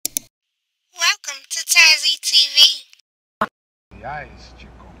Tazzy TV. The eyes,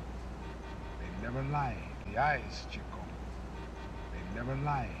 chico. They never lie. The eyes, chico. They never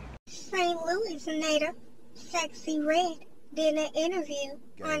lie. St. Louis native, Sexy Red, did an interview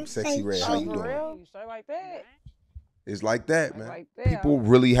on Sexy Red, how you doing? You straight like that? It's like that, man. Like that. People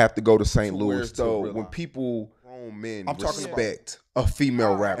really have to go to St. Louis though. When people, grown men, I'm talking respect a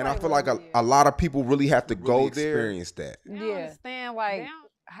female rapper, and I feel like a lot of people really have to go there, experience that. Yeah, understand like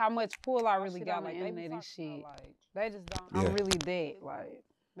how much pull I really got like they this shit. Like they just don't. I'm really dead. Like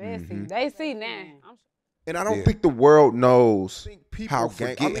they see now. And I don't think the world knows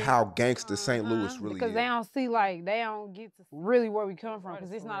how gangster St. Louis really because is. they don't see like they don't get to really where we come from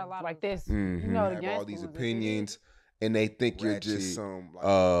because it's not a lot like this. You know, the have all these opinions, and they think you're just some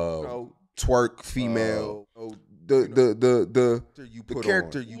twerk female. The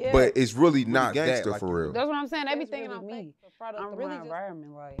character you, but it's really not gangster for real. That's what I'm saying. Everything with me. I'm really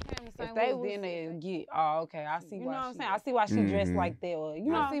environment. Like if they was in there, get okay. I see. You know what I'm saying? I see why she dressed like that, or you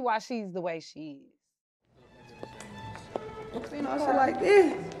know, I see why she's the way she is. You know, shit like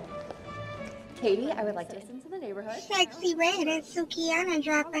this. Katie, I would like to listen to the neighborhood. Sexy Red and Sukihana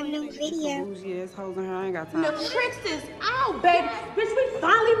drop a new video. Bougie ass hoes in her, I ain't got time. The tricks is out, baby. Bitch, we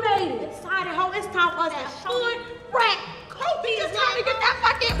finally made it. Decided, ho, it's time for us to hood, rap, Kobe is trying to get that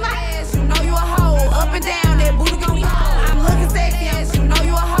fucking black. You know you a hoe, up and down, that booty gon' be home. I'm looking sexy, yes, you know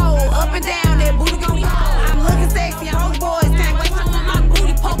you a hoe, up and down, that booty gon' be home. I'm looking sexy, those boys can't wait till my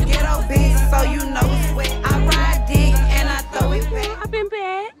booty poke. Ghetto bitch, so you know it's wet. I ride dick and I throw it back. I've been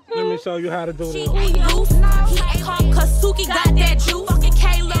bad. Let me show you how to do it. She ain't loose, he ain't hard, cause Suki got that juice. Fucking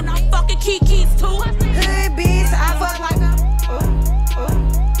Kayla and I'm fucking Kiki's too. Hood bitch, I fuck like a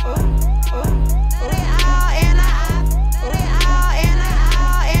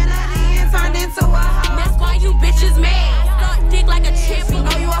turned into a hoe. That's why you bitches mad. Suck dick like a champion. You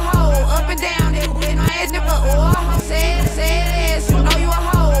know you a hoe, up and down, that booty my ass never say it, you know you a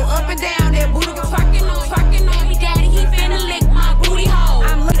hoe, up and down, that booty go twerking on me, daddy, he finna lick my booty hole.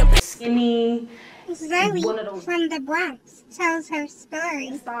 I'm looking skinny. Zelly from the Bronx tells her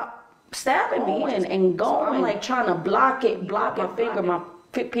story. Stop stabbing me and going. I'm like trying to block it, finger, my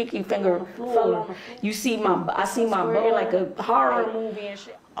pinky finger fell on. You see I see my bro like a horror movie and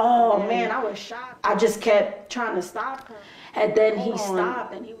shit. Oh man, I was shocked. I just kept trying to stop her. And then he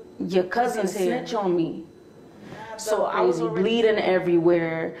stopped and your cousin snitched on me. So I was bleeding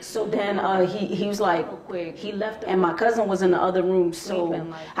everywhere. So then he was like, he left, and my cousin was in the other room.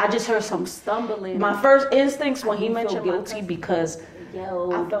 So I just heard some stumbling. My first instincts when he mentioned guilty because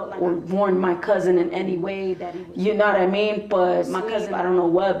I felt like I warned my cousin in any way that you know what I mean. But my cousin, I don't know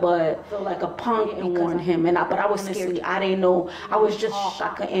what, but felt like a punk and warned him. But I was scared. I didn't know. I was just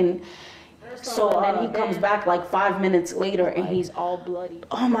shocked and. So then he comes back like 5 minutes later and he's all bloody.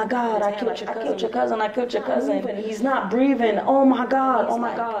 Oh my God, I killed your cousin. He's not breathing. Oh my God.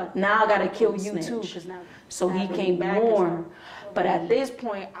 Now I gotta kill you too. So he came more. But at this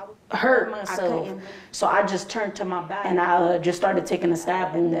point, I hurt myself. So I just turned to my back and I just started taking a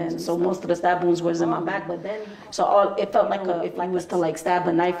stab wound. So most of the stab wounds was in my back. But then, so it felt like if I was to like stab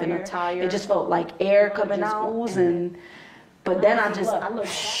a knife in a tire. It just felt like air coming out. But then I'm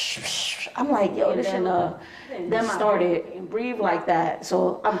like, yo, this shit, then I started and breathe like that.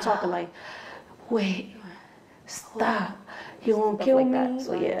 So I'm talking like, wait, stop. He won't kill me.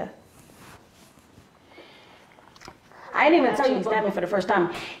 So yeah. I didn't even tell you he stabbed me for the first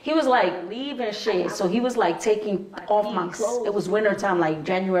time. He was like leaving shit. So he was like taking off my clothes. It was winter time, like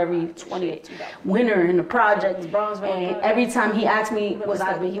January 20th. Winter in the projects, Bronx. And every time he asked me,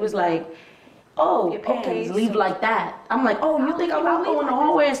 he was like, oh, okay, leave like that. I'm like, oh, you think I'm gonna go in the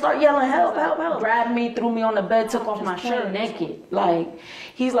hallway and start yelling, help, help, help? Grabbed me, threw me on the bed, took off my shirt naked. Like,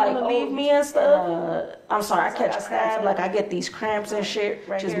 he's like, leave me and stuff. I'm sorry, I catch stab, like I get these cramps and shit,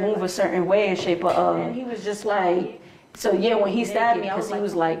 just move a certain way and shit. But and he was just like, so yeah, when he stabbed me, because he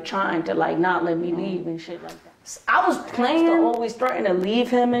was like trying to like not let me leave and shit like that. I was playing, always starting to leave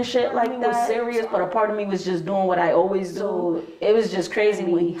him and shit like that. It was serious, but a part of me was just doing what I always do. It was just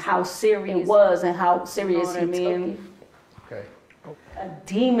crazy how serious it was and how serious he took it. Okay. A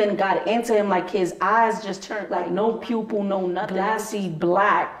demon got into him, like his eyes just turned like no pupil, no nothing. Glassy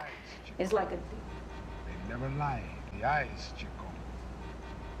black. It's like a demon. They never lie. The eyes, chico.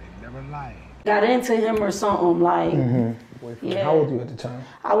 They never lie. Got into him or something like. Yeah. How old were you at the time?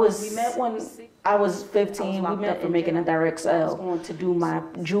 We met when I was 15. We met for making a direct sale. I was going to do my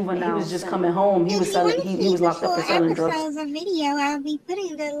juvenile. He was just coming home. He was selling. He was locked up for selling drugs. If you want to see the full episodes of video, I'll be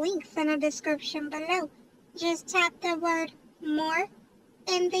putting the links in the description below. Just tap the word more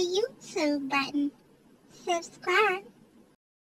and the YouTube button. Subscribe.